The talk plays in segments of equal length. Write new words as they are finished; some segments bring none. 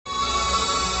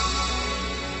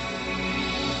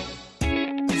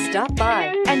Stop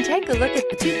by and take a look at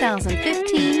the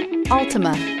 2015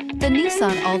 Altima. The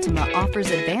Nissan Altima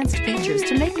offers advanced features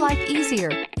to make life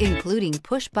easier, including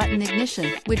push-button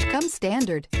ignition, which comes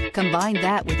standard. Combine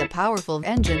that with a powerful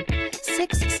engine,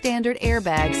 6 standard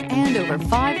airbags, and over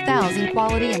 5,000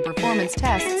 quality and performance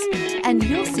tests, and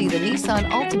you'll see the Nissan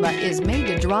Altima is made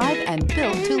to drive and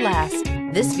built to last.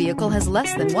 This vehicle has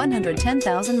less than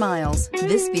 110,000 miles.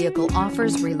 This vehicle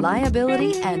offers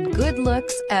reliability and good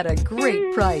looks at a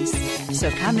great price.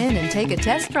 So come in and take a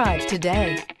test drive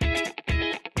today.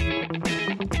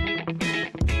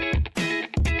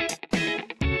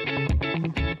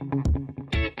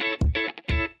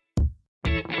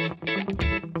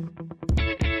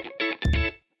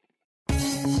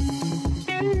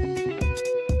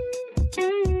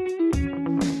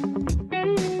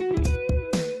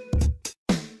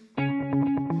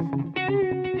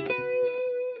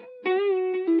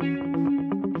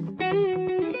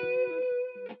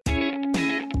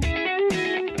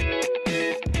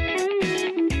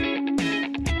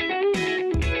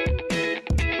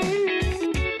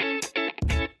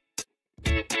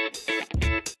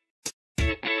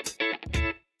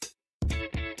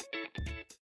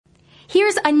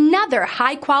 Here's another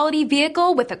high-quality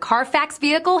vehicle with a Carfax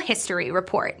Vehicle History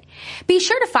Report. Be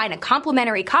sure to find a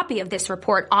complimentary copy of this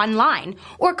report online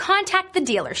or contact the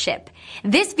dealership.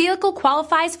 This vehicle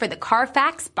qualifies for the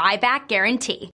Carfax Buyback Guarantee.